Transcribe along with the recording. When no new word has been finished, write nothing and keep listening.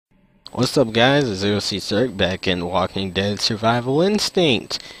What's up, guys? It's Zero C Circ back in Walking Dead Survival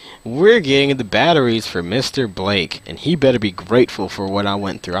Instinct. We're getting the batteries for Mr. Blake, and he better be grateful for what I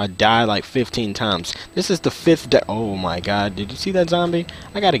went through. I died like 15 times. This is the fifth day. Oh my god, did you see that zombie?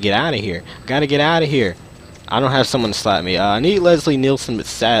 I gotta get out of here. Gotta get out of here. I don't have someone to slap me. I need Leslie Nielsen, but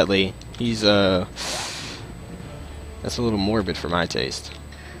sadly, he's, that's a little morbid for my taste.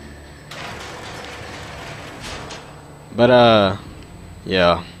 But,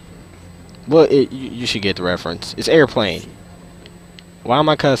 yeah. Well, you should get the reference. It's airplane. Why am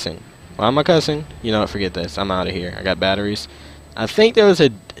I cussing? Why am I cussing? You know what? Forget this. I'm out of here. I got batteries. I think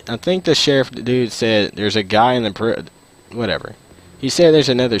the sheriff dude said there's a guy in the whatever. He said there's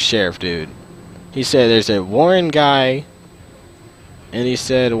another sheriff dude. He said there's a Warren guy, and he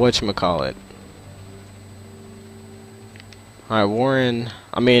said whatchamacallit. Alright, Warren.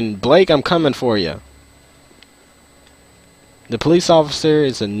 Blake, I'm coming for you. The police officer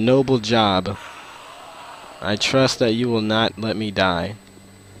is a noble job. I trust that you will not let me die.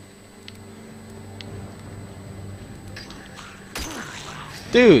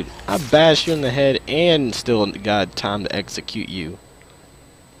 Dude, I bashed you in the head and still got time to execute you.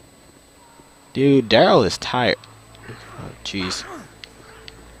 Dude, Daryl is tired. Oh, jeez.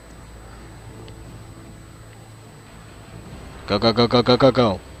 Go, go, go, go, go, go,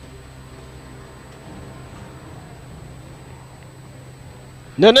 go.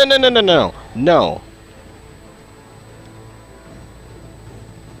 No, no, no, no, no, no. No.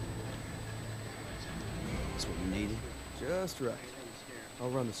 That's what you needed? Just right. I'll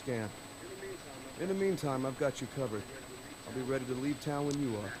run the scan. In the meantime, I've got you covered. I'll be ready to leave town when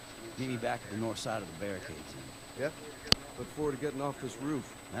you are. Meet me back at the north side of the barricades. Yep. Look forward to getting off this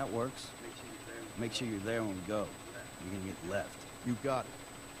roof. That works. Make sure you're there when we go. You're gonna get left. You got it.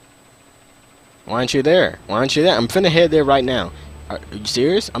 Why aren't you there? Why aren't you there? I'm finna head there right now. Are you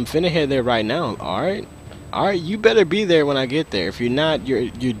serious? I'm finna head there right now. Alright? Alright, you better be there when I get there. If you're not, you're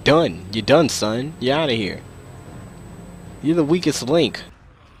done. You're done, son. You're out of here. You're the weakest link.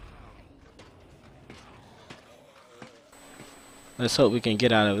 Let's hope we can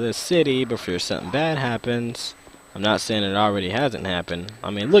get out of this city before something bad happens. I'm not saying it already hasn't happened.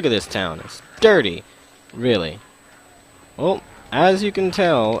 Look at this town. It's dirty. Really. Well, as you can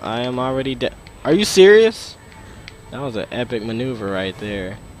tell, I am already dead. Are you serious? That was an epic maneuver right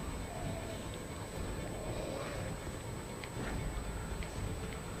there.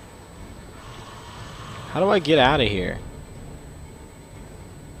 How do I get out of here?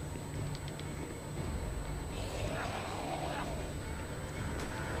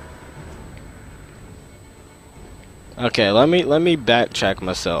 Okay, let me backtrack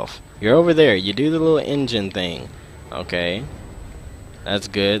myself. You're over there. You do the little engine thing. Okay. That's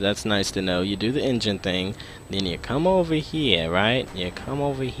good. That's nice to know. You do the engine thing. Then you come over here, right? You come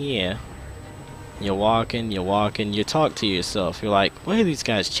over here. You're walking, you talk to yourself. You're like, what are these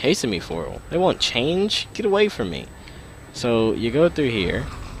guys chasing me for? They won't change? Get away from me. So you go through here.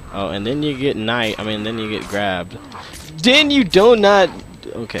 Oh, and then you get then you get grabbed. Then you do not...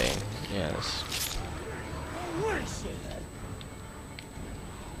 Okay, yes.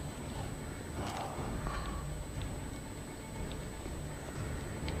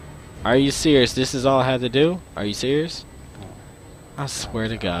 Are you serious? This is all I had to do? Are you serious? I swear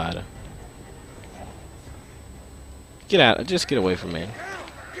to God. Get out. Just get away from me.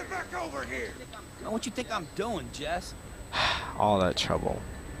 Get back over here! Now, what you think I'm doing, Jess? All that trouble.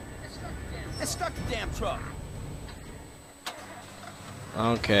 Let's start the damn truck.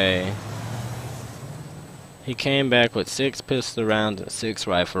 Okay. He came back with 6 pistol rounds and 6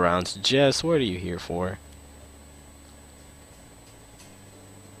 rifle rounds. Jess, what are you here for?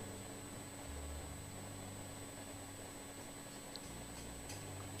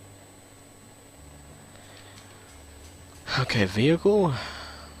 Okay, vehicle,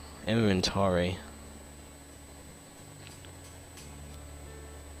 inventory.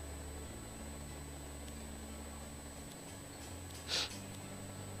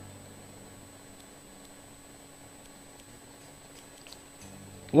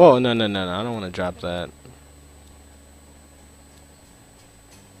 Whoa, no, no, no, no, I don't want to drop that.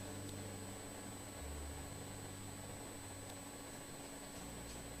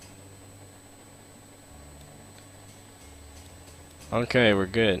 Okay, we're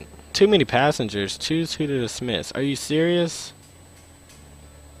good. Too many passengers. Choose who to dismiss. Are you serious?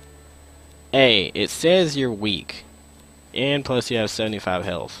 Hey, it says you're weak. And plus you have 75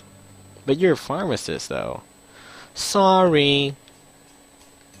 health. But you're a pharmacist, though. Sorry.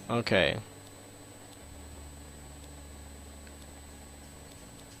 Okay.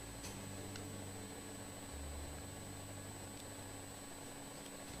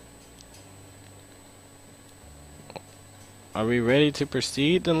 Are we ready to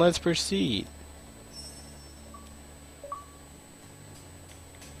proceed? Then let's proceed.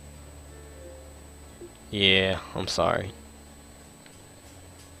 Yeah, I'm sorry.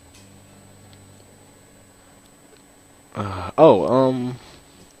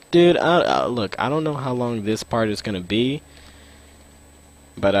 Dude, look, I don't know how long this part is gonna be,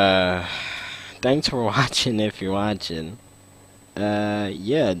 but thanks for watching if you're watching.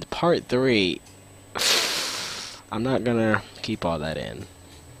 Yeah, part 3. I'm not gonna keep all that in.